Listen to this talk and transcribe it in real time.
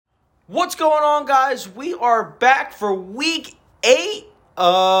What's going on, guys? We are back for week 8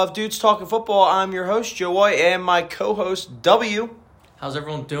 of Dudes Talking Football. I'm your host, Joe White, and my co-host, W. How's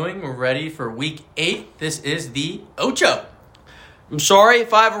everyone doing? We're ready for week 8. This is the Ocho. I'm sorry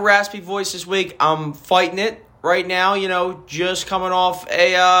if I have a raspy voice this week. I'm fighting it right now, just coming off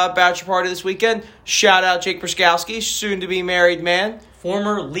a bachelor party this weekend. Shout out Jake Brskowski, soon-to-be married man.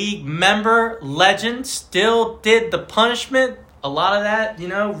 Former league member, legend, still did the punishment. A lot of that,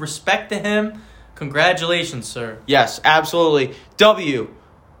 respect to him. Congratulations, sir. Yes, absolutely. W,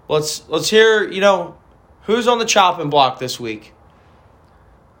 let's hear, who's on the chopping block this week?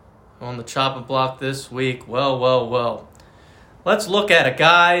 On the chopping block this week, well. Let's look at a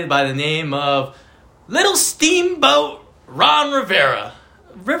guy by the name of Little Steamboat Ron Rivera.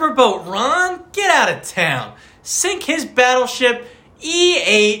 Riverboat Ron, get out of town. Sink his battleship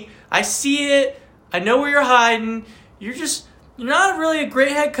E8. I see it. I know where you're hiding. You're not really a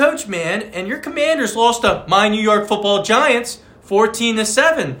great head coach, man, and your Commanders lost to my New York Football Giants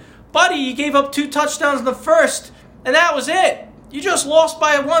 14-7. Buddy, you gave up 2 touchdowns in the first, and that was it. You just lost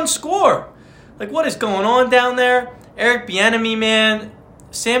by 1 score. What is going on down there? Eric Bieniemy, man.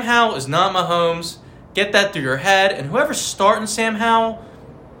 Sam Howell is not Mahomes. Get that through your head. And whoever's starting Sam Howell,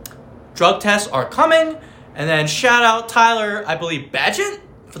 drug tests are coming. And then shout out Tyler, I believe, Bagent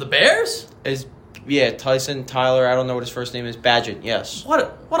for the Bears? Tyson, Tyler, I don't know what his first name is. Bagent, yes. What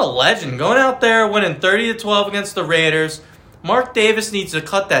a legend. Going out there, winning 30-12 against the Raiders. Mark Davis needs to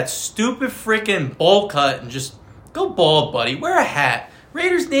cut that stupid freaking bowl cut and just go bald, buddy. Wear a hat.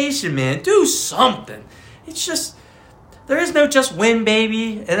 Raiders Nation, man. Do something. It's just, there is no just win,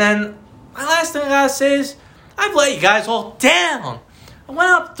 baby. And then, my last thing I gotta say is, I've let you guys all down. I went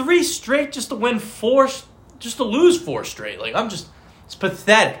up 3 straight just to win 4, just to lose 4 straight. It's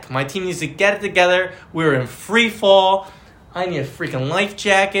pathetic. My team needs to get it together. We're in free fall. I need a freaking life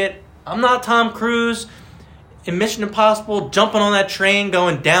jacket. I'm not Tom Cruise in Mission Impossible, jumping on that train,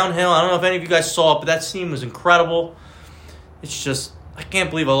 going downhill. I don't know if any of you guys saw it, but that scene was incredible. It's just, I can't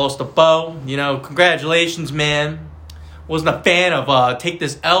believe I lost a Bo. Congratulations, man. Wasn't a fan of Take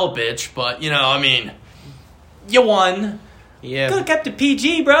This L, bitch, but, you won. Yeah. Could have kept it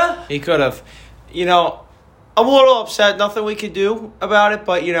PG, bruh. He could have. I'm a little upset. Nothing we could do about it,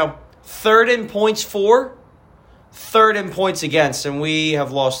 but, 3rd in points for, 3rd in points against, and we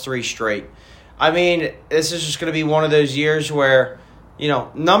have lost 3 straight. This is just going to be one of those years where,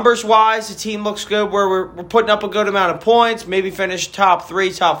 numbers-wise, the team looks good, where we're putting up a good amount of points, maybe finish top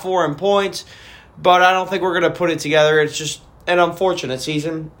 3, top 4 in points, but I don't think we're going to put it together. It's just an unfortunate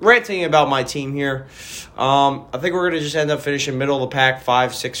season. Ranting about my team here. I think we're going to just end up finishing middle of the pack,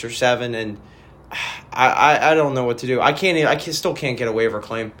 5, 6, or 7, and I don't know what to do. I still can't get a waiver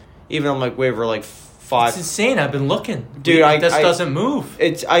claim, even on waiver 5. It's insane. I've been looking, dude. This doesn't move.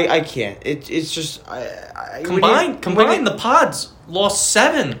 I can't. It's just combined. The pods lost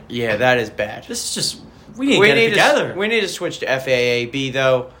 7. Yeah, that is bad. This is just we need to get it together. We need to switch to FAAB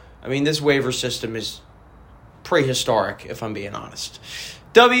though. This waiver system is prehistoric, if I'm being honest.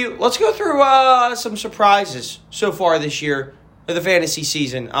 W, let's go through some surprises so far this year of the fantasy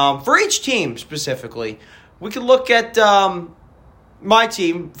season. For each team specifically, we could look at my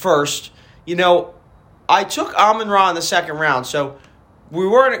team first. I took Amon-Ra in the 2nd round, so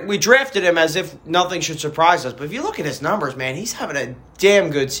we drafted him as if nothing should surprise us. But if you look at his numbers, man, he's having a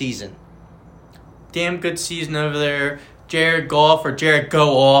damn good season. Damn good season over there. Jared Goff, or Jared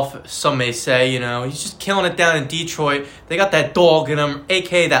Go Off, some may say, he's just killing it down in Detroit. They got that dog in him,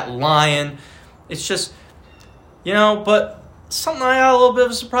 a.k.a. that lion. It's just, but something I got a little bit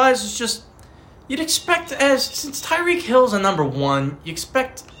of a surprise is just, you'd expect, since Tyreek Hill's a number 1, you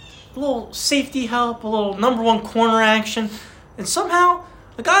expect a little safety help, a little number 1 corner action, and somehow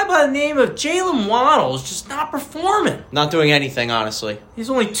a guy by the name of Jalen Waddle is just not performing. Not doing anything, honestly. He's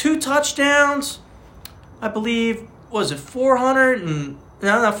only 2 touchdowns, I believe. Was it 400 and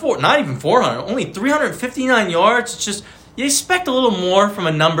not even 400, only 359 yards. It's just you expect a little more from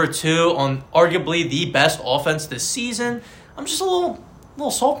a number 2 on arguably the best offense this season. I'm just a little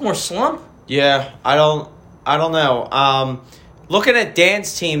sophomore slump. Yeah, I don't know. Looking at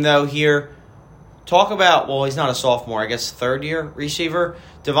Dan's team though here, talk about, he's not a sophomore, I guess 3rd year receiver.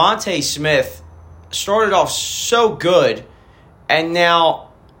 Devontae Smith started off so good, and now,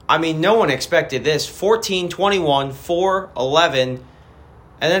 no one expected this. 14, 21, 4, 11,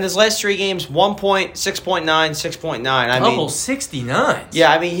 and then his last 3 games, 1 point, 6.9, 6.9. Double 69.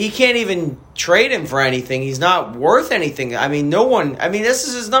 Yeah, he can't even trade him for anything. He's not worth anything. No one. This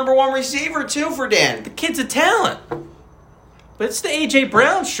is his number 1 receiver too for Dan. The kid's a talent. But it's the A.J.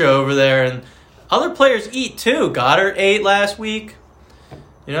 Brown show over there, and other players eat too. Goddard ate last week.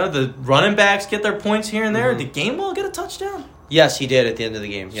 You know, the running backs get their points here and there. Mhm. Did Gainwell get a touchdown? Yes, he did at the end of the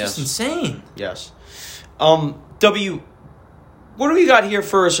game. It's Yes. just insane. Yes. W, what do we got here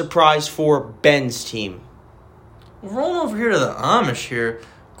for a surprise for Ben's team? We're rolling over here to the Amish here.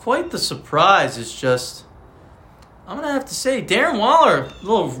 Quite the surprise is just, I'm going to have to say, Darren Waller, a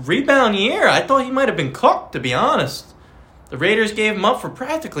little rebound year. I thought he might have been cooked, to be honest. The Raiders gave him up for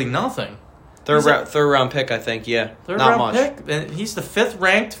practically nothing. Third round pick, I think, yeah. Third Not round much. pick. And he's the 5th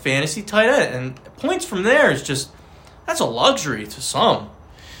ranked fantasy tight end. And points from there is just, that's a luxury to some.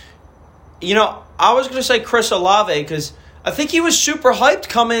 You know, I was going to say Chris Olave because I think he was super hyped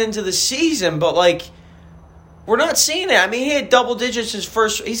coming into the season, but, like, we're not seeing it. I mean, he had double digits his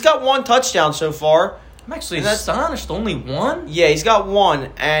first. He's got 1 touchdown so far. I'm actually astonished. Only 1? Yeah, he's got 1,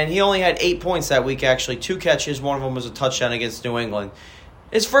 and he only had 8 points that week, actually. 2 catches. One of them was a touchdown against New England.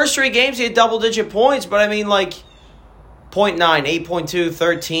 His first 3 games, he had double-digit points, but, I mean, like, 0.9, 8.2,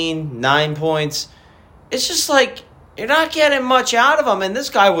 13, 9 points. It's just like, you're not getting much out of him, and this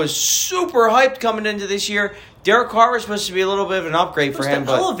guy was super hyped coming into this year. Derek Carr was supposed to be a little bit of an upgrade for him, to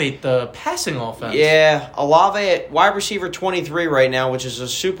but elevate the passing offense. yeah, Olave at wide receiver 23 right now, which is a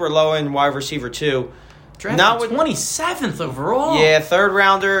super low-end wide receiver, too. Drafted 27th overall. Yeah, 3rd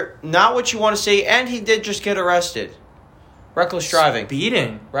rounder. Not what you want to see, and he did just get arrested. Reckless driving.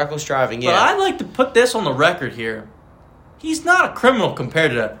 Speeding. Reckless driving, yeah. But I'd like to put this on the record here. He's not a criminal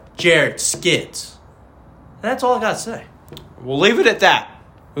compared to Jared Skids. That's all I got to say. We'll leave it at that.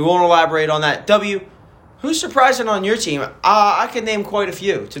 We won't elaborate on that. W, who's surprising on your team? I can name quite a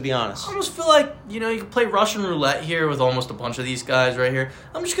few, to be honest. I almost feel like, you can play Russian roulette here with almost a bunch of these guys right here.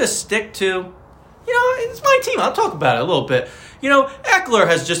 I'm just going to stick to, it's my team. I'll talk about it a little bit. Eckler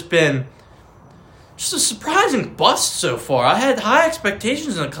has just been just a surprising bust so far. I had high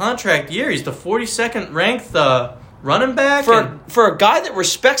expectations in a contract year. He's the 42nd ranked running back. For a guy that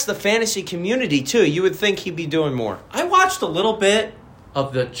respects the fantasy community, too, you would think he'd be doing more. I watched a little bit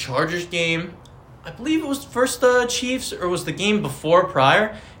of the Chargers game. I believe it was first the Chiefs or was the game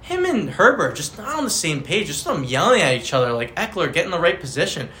prior. Him and Herbert just not on the same page. Just them yelling at each other like Eckler, get in the right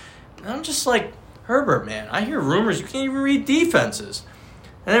position. And I'm just like, Herbert, man, I hear rumors you can't even read defenses.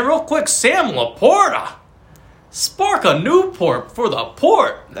 And then real quick, Sam Laporta. Spark a Newport for the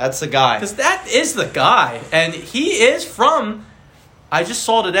port. That's the guy. Because that is the guy. And he is from, I just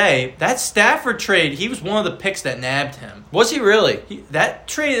saw today, that Stafford trade, he was one of the picks that nabbed him. Was he really? That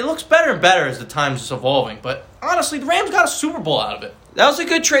trade, it looks better and better as the time's just evolving. But honestly, the Rams got a Super Bowl out of it. That was a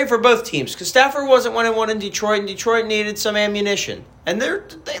good trade for both teams because Stafford wasn't winning one in Detroit, and Detroit needed some ammunition. And they're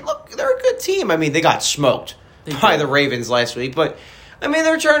a good team. I mean, they got smoked by the Ravens last week, but I mean,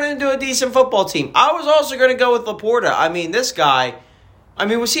 they're turning into a decent football team. I was also going to go with Laporta. I mean, this guy,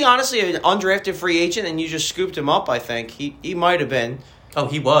 was he honestly an undrafted free agent and you just scooped him up, I think? He might have been. Oh,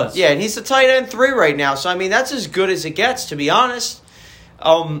 he was. Yeah, and he's the tight end 3 right now. So, that's as good as it gets, to be honest.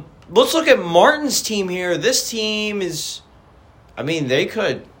 Let's look at Martin's team here. This team is, they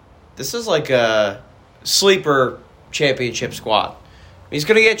could. This is like a sleeper championship squad. He's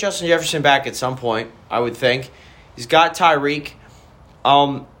going to get Justin Jefferson back at some point, I would think. He's got Tyreek.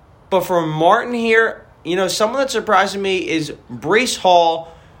 But for Martin here, someone that's surprising me is Breece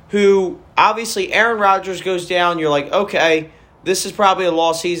Hall, who obviously Aaron Rodgers goes down. You're like, okay, this is probably a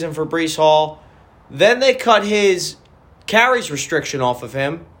lost season for Breece Hall. Then they cut his carries restriction off of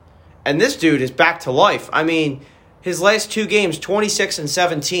him, and this dude is back to life. His last 2 games, 26 and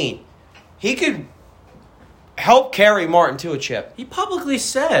 17. He could help carry Martin to a chip. He publicly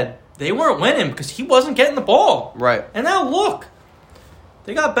said they weren't winning because he wasn't getting the ball. Right. And now look.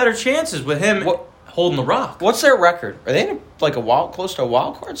 They got better chances with him holding the rock. What's their record? Are they in close to a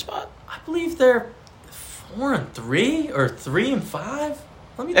wild card spot? I believe they're 4-3 or 3-5.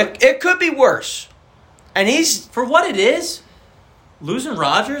 It could be worse. And he's for what it is. Losing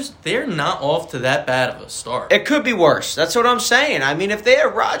Rodgers, they're not off to that bad of a start. It could be worse. That's what I'm saying. If they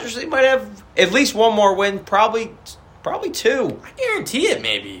have Rodgers, they might have at least one more win. Probably 2. I guarantee it.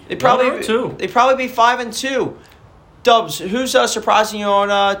 Maybe They probably 1 or 2. They probably be 5-2. Dubs, who's surprising you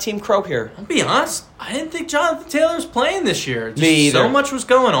on Team Crow here? I'll be honest. I didn't think Jonathan Taylor was playing this year. Me either. So much was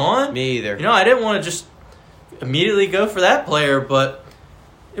going on. Me either. I didn't want to just immediately go for that player, but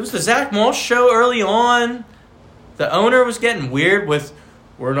it was the Zach Moss show early on. The owner was getting weird with,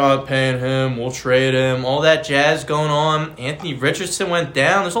 we're not paying him, we'll trade him, all that jazz going on. Anthony Richardson went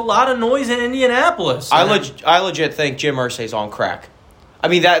down. There's a lot of noise in Indianapolis. I legit think Jim Irsay's on crack.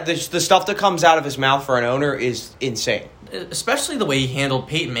 The stuff that comes out of his mouth for an owner is insane. Especially the way he handled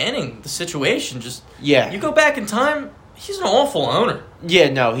Peyton Manning, the situation. Yeah. You go back in time, he's an awful owner. Yeah,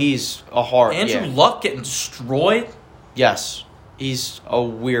 no, he's a hard. Andrew Luck getting destroyed. Yes. He's a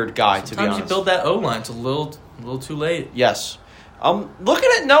weird guy, to be honest. Sometimes you build that O-line. It's a little too late. Yes. Looking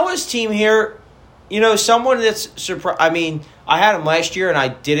at Noah's team here, someone that's surprised. I mean, I had him last year, and I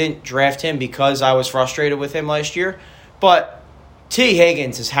didn't draft him because I was frustrated with him last year. But T.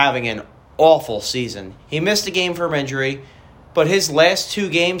 Higgins is having an awful season. He missed a game from injury, but his last 2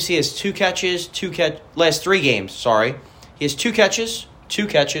 games, he has 2 catches, last 3 games, sorry. He has 2 catches,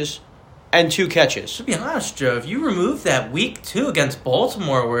 and 2 catches. To be honest, Joe, if you remove that week 2 against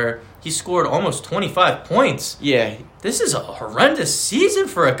Baltimore where he scored almost 25 points, yeah, this is a horrendous season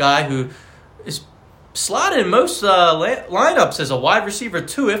for a guy who is slotted in most lineups as a wide receiver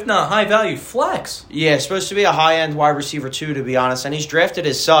 2, if not high-value flex. Yeah, supposed to be a high-end wide receiver 2, to be honest, and he's drafted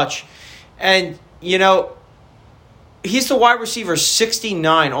as such. And, he's the wide receiver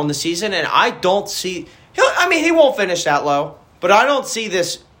 69 on the season, and I don't see... he won't finish that low, but I don't see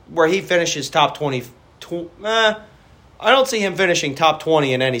this where he finishes top 20. I don't see him finishing top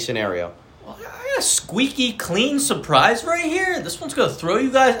 20 in any scenario. Well, I got a squeaky clean surprise right here. This one's going to throw you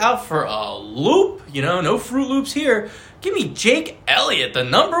guys out for a loop. No Fruit Loops here. Give me Jake Elliott, the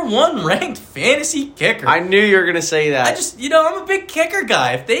number 1 ranked fantasy kicker. I knew you were going to say that. I'm a big kicker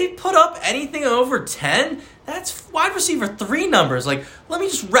guy. If they put up anything over 10, that's wide receiver 3 numbers. Let me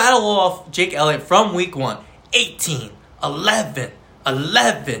just rattle off Jake Elliott from week 1. 18, 11,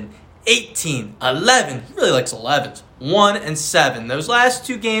 18, 11. He really likes 11s. 1 and 7. Those last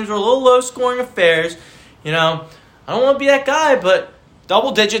 2 games were a little low-scoring affairs. I don't want to be that guy, but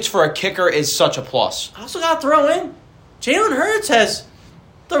double digits for a kicker is such a plus. I also got to throw in Jalen Hurts has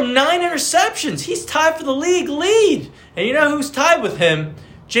thrown 9 interceptions. He's tied for the league lead. And you know who's tied with him?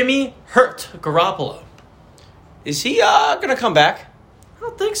 Jimmy Garoppolo. Is he going to come back? I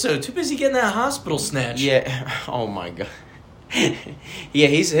don't think so. Too busy getting that hospital snatch. Yeah. Oh, my God. Yeah,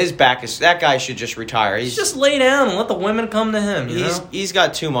 his back is... That guy should just retire. He's just lay down and let the women come to him, He's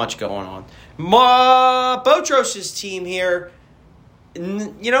got too much going on. Botros' team here...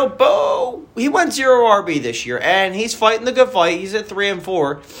 Bo, he went 0 RB this year, and he's fighting the good fight. He's at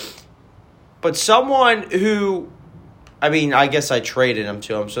 3-4. But someone who, I guess I traded him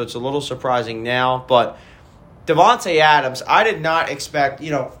to him, so it's a little surprising now. But Davante Adams, I did not expect, he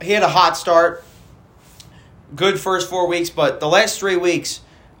had a hot start, good first 4 weeks, but the last 3 weeks,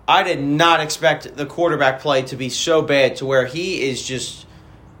 I did not expect the quarterback play to be so bad to where he is just...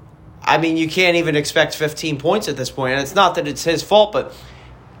 you can't even expect 15 points at this point, and it's not that it's his fault, but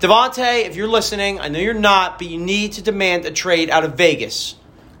Davante, if you're listening, I know you're not, but you need to demand a trade out of Vegas.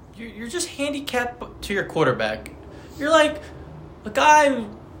 You're just handicapped to your quarterback. You're like a guy who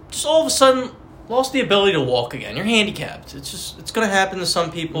just all of a sudden lost the ability to walk again. You're handicapped. It's going to happen to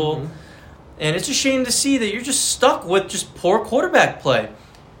some people, and it's a shame to see that you're just stuck with just poor quarterback play.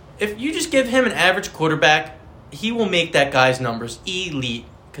 If you just give him an average quarterback, he will make that guy's numbers elite.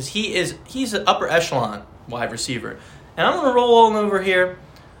 Because he's an upper echelon wide receiver. And I'm going to roll on over here.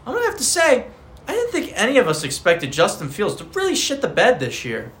 I'm going to have to say, I didn't think any of us expected Justin Fields to really shit the bed this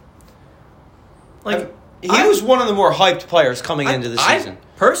year. He was one of the more hyped players coming into the season.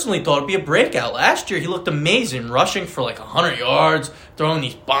 I personally thought it'd be a breakout. Last year, he looked amazing, rushing for 100 yards, throwing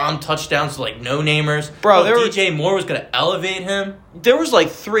these bomb touchdowns to no-namers. Bro, DJ Moore was going to elevate him. There was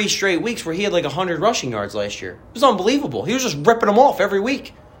 3 straight weeks where he had 100 rushing yards last year. It was unbelievable. He was just ripping them off every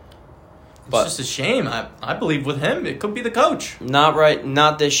week. It's just a shame. I believe with him, it could be the coach.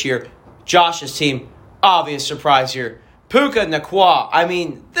 Not this year. Josh's team, obvious surprise here. Puka Nacua.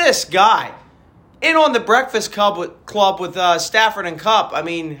 This guy, in on the Breakfast Club with Stafford and Cup.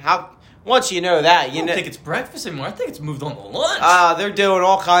 Once you know that, I don't think it's breakfast anymore. I think it's moved on to lunch. They're doing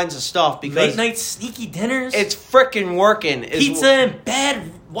all kinds of stuff because late night sneaky dinners. It's freaking working. Pizza in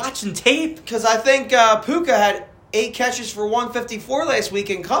bed, watching tape. Because I think Puka had 8 catches for 154 last week,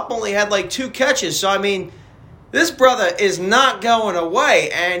 and Cup only had 2 catches. So this brother is not going away,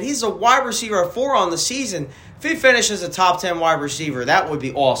 and he's a wide receiver 4 on the season. If he finishes a top 10 wide receiver, that would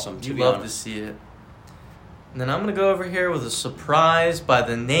be awesome. You'd love to see it. And then I'm going to go over here with a surprise by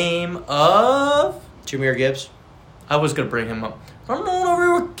the name of... Jahmyr Gibbs. I was going to bring him up. I'm going over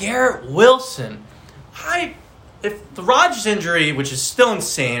here with Garrett Wilson. If the Rodgers injury, which is still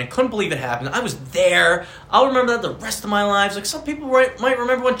insane, I couldn't believe it happened. I was there. I'll remember that the rest of my lives. Some people might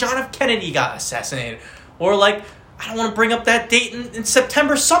remember when John F. Kennedy got assassinated. Or I don't want to bring up that date in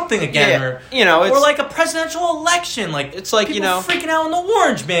September something again. Yeah, or a presidential election. It's people freaking out when the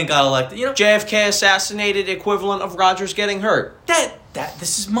Orange Man got elected. JFK assassinated equivalent of Rodgers getting hurt.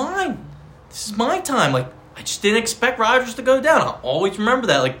 This is mine. This is my time. I just didn't expect Rodgers to go down. I'll always remember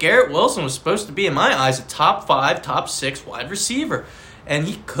that. Garrett Wilson was supposed to be, in my eyes, a top 5, top 6 wide receiver. And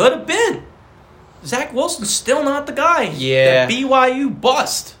he could have been. Zach Wilson's still not the guy. Yeah. That BYU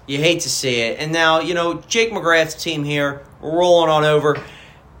bust. You hate to see it. And now, Jake McGrath's team here, we're rolling on over.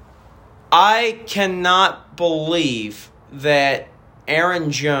 I cannot believe that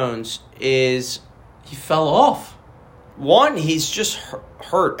Aaron Jones is... He fell off. One, he's just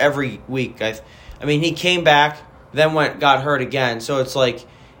hurt every week. I mean, he came back, then got hurt again. So it's like,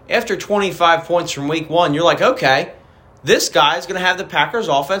 after 25 points from week 1, you're like, okay, this guy's going to have the Packers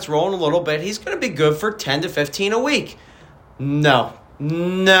offense rolling a little bit. He's going to be good for 10 to 15 a week. No.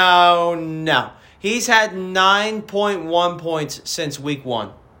 He's had 9.1 points since week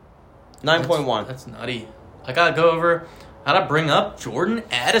 1. 9.1. That's nutty. I got to bring up Jordan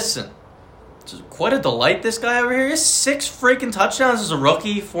Addison. It's quite a delight, this guy over here. He has 6 freaking touchdowns as a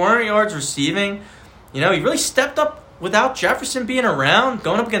rookie, 400 yards receiving. He really stepped up without Jefferson being around,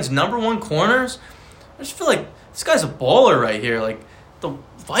 going up against number 1 corners. I just feel like this guy's a baller right here. Like, the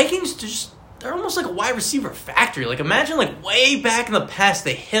Vikings, they're almost like a wide receiver factory. Like, imagine, way back in the past,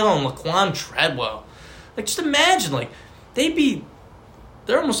 they hit on Laquan Treadwell. Like, just imagine,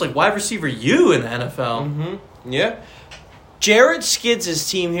 they're almost like wide receiver U in the NFL. Mm-hmm. Yeah. Jared Skids'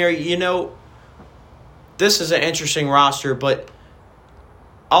 team here, this is an interesting roster, but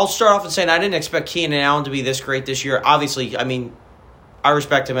I'll start off with saying I didn't expect Keenan Allen to be this great this year. Obviously, I mean, I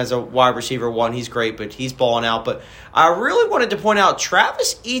respect him as a wide receiver 1. He's great, but he's balling out. But I really wanted to point out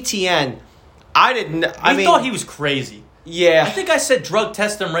Travis Etienne. I thought he was crazy. Yeah. I think I said drug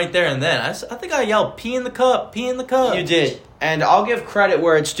test him right there and then. I think I yelled, pee in the cup, pee in the cup. You did. And I'll give credit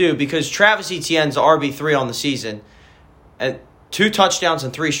where it's due because Travis Etienne's RB3 on the season. And 2 touchdowns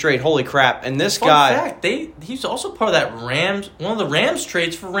and 3 straight. Holy crap. And this guy... fact, he's also part of that one of the Rams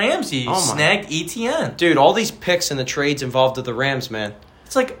trades for Ramsey. Snagged Etienne. Dude, all these picks and the trades involved with the Rams, man.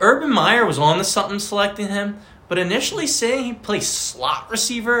 It's like Urban Meyer was on to something selecting him, but initially saying he plays slot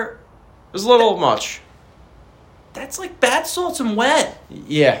receiver... It was a little much. That's like bath salts and wet.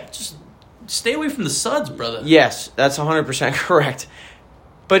 Yeah. Just stay away from the suds, brother. Yes, that's 100% correct.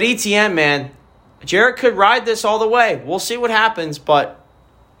 But Etienne, man... Jarrett could ride this all the way. We'll see what happens, but...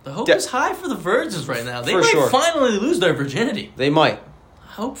 The hope is high for the Virgins right now. They might finally lose their virginity. They might.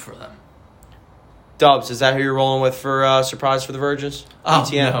 I hope for them. Dubs, is that who you're rolling with for surprise for the Virgins? Oh,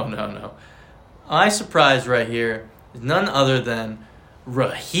 Etienne? No. My surprise right here is none other than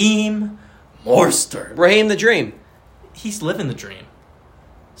Raheem Mostert. Raheem the Dream. He's living the dream.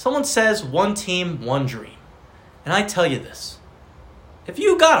 Someone says one team, one dream. And I tell you this. If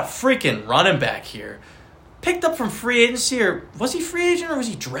you got a freaking running back here, picked up from free agency, or was he free agent or was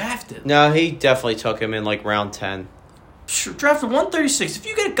he drafted? No, he definitely took him in round 10. Sure, drafted 136. If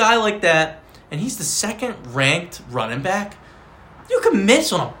you get a guy like that, and he's the 2nd ranked running back, you can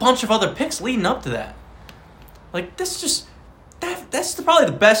miss on a bunch of other picks leading up to that. That's probably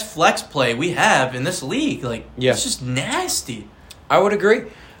the best flex play we have in this league. It's just nasty. I would agree.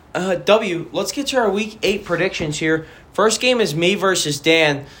 Let's get to our Week 8 predictions here. First game is me versus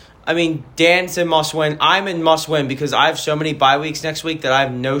Dan. I mean, Dan's in must-win. I'm in must-win because I have so many bye weeks next week that I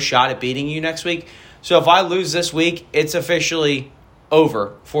have no shot at beating you next week. So if I lose this week, it's officially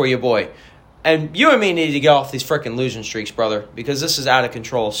over for you, boy. And you and me need to get off these freaking losing streaks, brother, because this is out of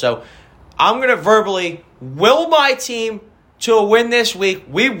control. So I'm going to verbally will my team to a win this week.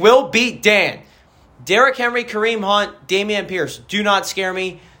 We will beat Dan. Derrick Henry, Kareem Hunt, Dameon Pierce do not scare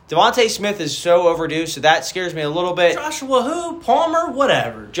me. Devontae Smith is so overdue, so that scares me a little bit. Joshua who? Palmer?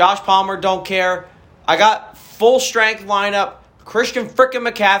 Whatever. Josh Palmer, don't care. I got full strength lineup. Christian frickin'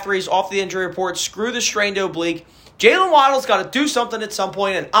 McCaffrey's off the injury report. Screw the strained oblique. Jalen Waddle's got to do something at some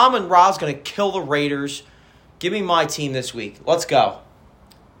point, and Amon-Ra's going to kill the Raiders. Give me my team this week. Let's go.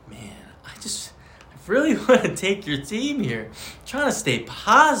 Man, I really want to take your team here. I'm trying to stay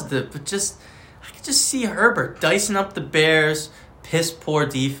positive, but I could just see Herbert dicing up the Bears. Piss poor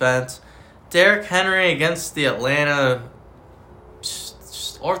defense. Derrick Henry against the Atlanta.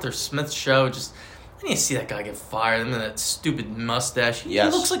 Just Arthur Smith show. I need to see that guy get fired. That stupid mustache. He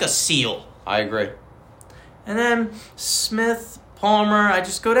looks like a seal. I agree. And then Smith, Palmer. I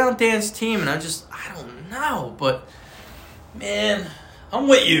just go down Dan's team, and I don't know. But, man, I'm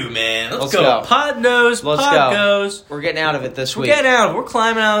with you, man. Let's go. Pod knows, pod goes. We're getting out of it this week. We're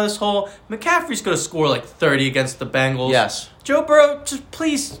climbing out of this hole. McCaffrey's going to score 30 against the Bengals. Yes. Joe Burrow, just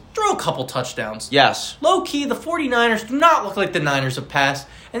please throw a couple touchdowns. Yes. Low-key, the 49ers do not look like the Niners of past,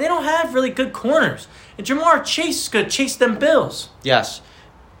 and they don't have really good corners. And Jamar Chase is going to chase them Bills. Yes.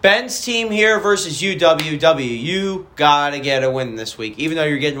 Ben's team here versus UWW. You got to get a win this week, even though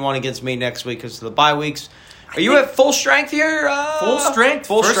you're getting one against me next week because of the bye weeks. Are you at full strength here? Full strength.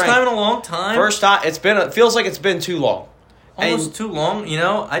 First time in a long time. First time. It feels like it's been too long. almost too long.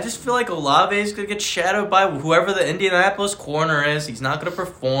 I just feel like Olave is going to get shadowed by whoever the Indianapolis corner is. He's not going to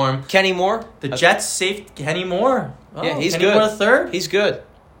perform. Kenny Moore? The Jets saved Kenny Moore. Oh, Yeah, he's Kenny good. Moore the third? He's good.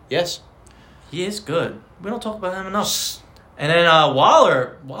 Yes. He is good. We don't talk about him enough. And then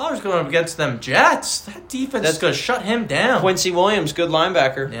Waller's going up against them Jets. That defense is going to shut him down. Quincy Williams, good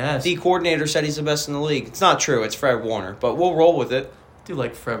linebacker. Yes. The coordinator said he's the best in the league. It's not true. It's Fred Warner, but we'll roll with it. I do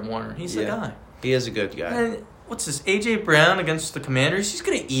like Fred Warner. He's the guy. He is a good guy. And what's this? A.J. Brown against the Commanders. He's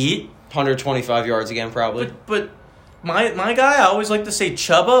going to eat. 125 yards again, probably. But my guy, I always like to say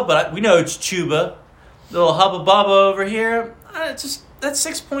Chuba, but we know it's Chuba. Little Hubba Bubba over here. That's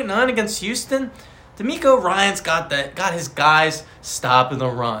 6.9 against Houston. D'Amico Ryan's got his guys stopping the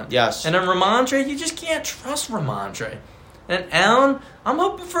run. Yes. And then Ramondre, you just can't trust Ramondre. And Allen, I'm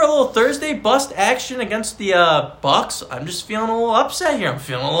hoping for a little Thursday bust action against the Bucs. I'm just feeling a little upset here. I'm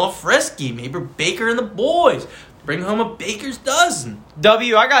feeling a little frisky. Maybe Baker and the boys bring home a Baker's dozen.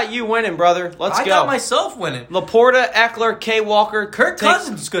 W, I got you winning, brother. Let's go. I got myself winning. Laporta, Eckler, K. Walker. Kirk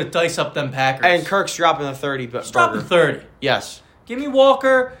Cousins is going to dice up them Packers. And Kirk's dropping the 30 He's dropping 30. Yes. Give me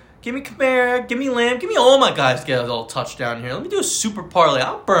Walker. Give me Kamara, give me Lamb, give me all my guys to get a little touchdown here. Let me do a super parlay.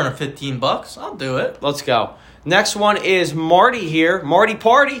 I'll burn a $15. I'll do it. Let's go. Next one is Marty here. Marty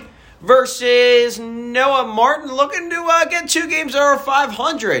Party versus Noah Martin looking to get 2 games over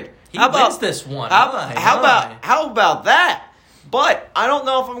 500. He wins this one. How about that? But I don't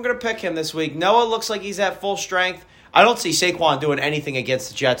know if I'm going to pick him this week. Noah looks like he's at full strength. I don't see Saquon doing anything against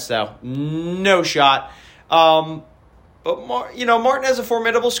the Jets, though. No shot. But Martin has a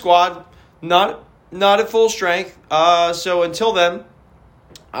formidable squad, not at full strength. So until then,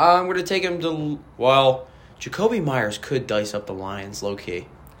 I'm going to take him to Jacoby Myers could dice up the Lions low key.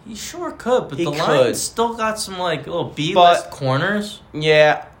 He sure could, but He the could. Lions still got some little B-list corners.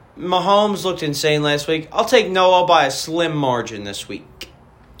 Yeah, Mahomes looked insane last week. I'll take Noah by a slim margin this week.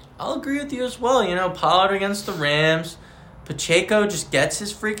 I'll agree with you as well. Pollard against the Rams. Pacheco just gets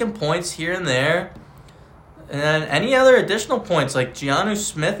his freaking points here and there. And then any other additional points, like Giannu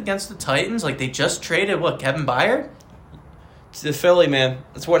Smith against the Titans, they just traded, Kevin Byard? It's the Philly, man.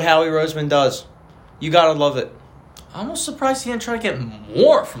 That's what Howie Roseman does. You got to love it. I'm almost surprised he didn't try to get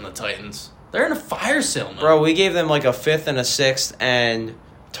more from the Titans. They're in a fire sale, man. Bro, we gave them a 5th and a 6th, and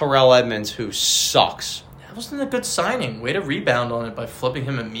Terrell Edmonds, who sucks. That wasn't a good signing. Way to rebound on it by flipping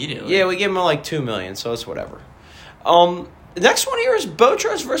him immediately. Yeah, we gave him $2 million, so it's whatever. The next one here is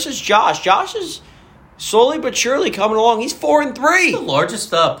Botros versus Josh. Josh is slowly but surely coming along. He's 4-3. That's the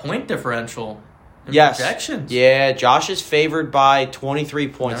largest point differential in projections. Yeah, Josh is favored by 23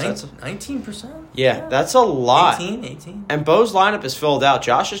 points. 19%? Yeah, that's a lot. 18. And Bo's lineup is filled out.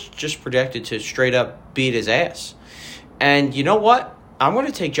 Josh is just projected to straight up beat his ass. And you know what? I'm going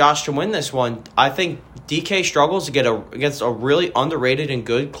to take Josh to win this one. I think DK struggles to get against a really underrated and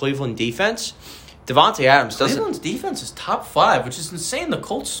good Cleveland defense. Devontae Adams doesn't. Cleveland's defense is top 5, which is insane. The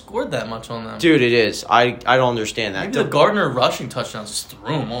Colts scored that much on them. Dude, it is. I don't understand that. Maybe the Gardner rushing touchdowns just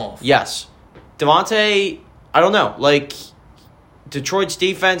threw him off. Yes. Devontae, I don't know. Detroit's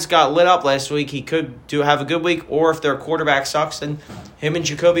defense got lit up last week. He could have a good week, or if their quarterback sucks, then him and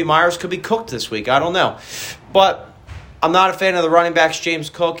Jacoby Myers could be cooked this week. I don't know. But I'm not a fan of the running backs, James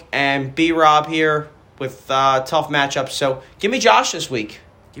Cook and B-Rob here with tough matchups. So give me Josh this week.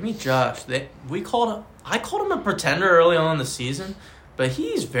 Give me Josh. I called him a pretender early on in the season, but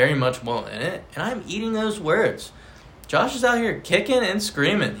he's very much well in it, and I'm eating those words. Josh is out here kicking and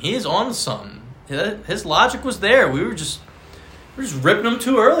screaming. He is on to something. His logic was there. We're just ripping him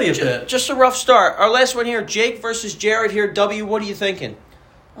too early a bit. Just a rough start. Our last one here, Jake versus Jared here. W, what are you thinking?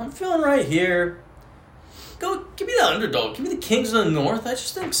 I'm feeling right here. Give me the underdog. Give me the Kings of the North. I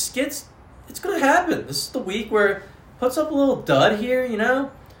just think Skid's, it's going to happen. This is the week where he puts up a little dud here, A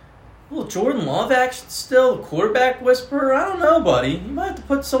little Jordan Love action still, the quarterback whisperer. I don't know, buddy. You might have to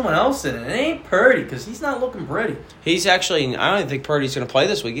put someone else in it. It ain't Purdy because he's not looking pretty. He's actually, I don't even think Purdy's going to play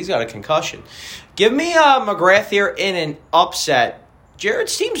this week. He's got a concussion. Give me McGrath here in an upset.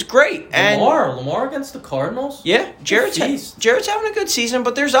 Jared's team's great. Lamar against the Cardinals? Yeah, Jared's having a good season,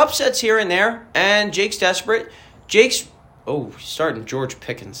 but there's upsets here and there, and Jake's desperate. He's starting George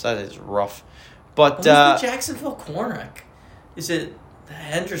Pickens. That is rough. But who's the Jacksonville corner? Is it the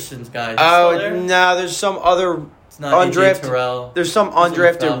Henderson's guy? No, there's some other undrafted. There's some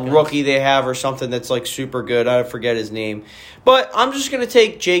undrafted rookie they have or something that's super good. I forget his name. But I'm just gonna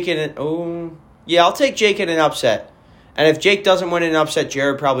take Jake in an I'll take Jake in an upset. And if Jake doesn't win in an upset,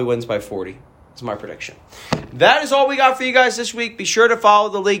 Jared probably wins by 40. That's my prediction. That is all we got for you guys this week. Be sure to follow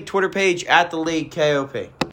the league Twitter page @TheLeagueKOP.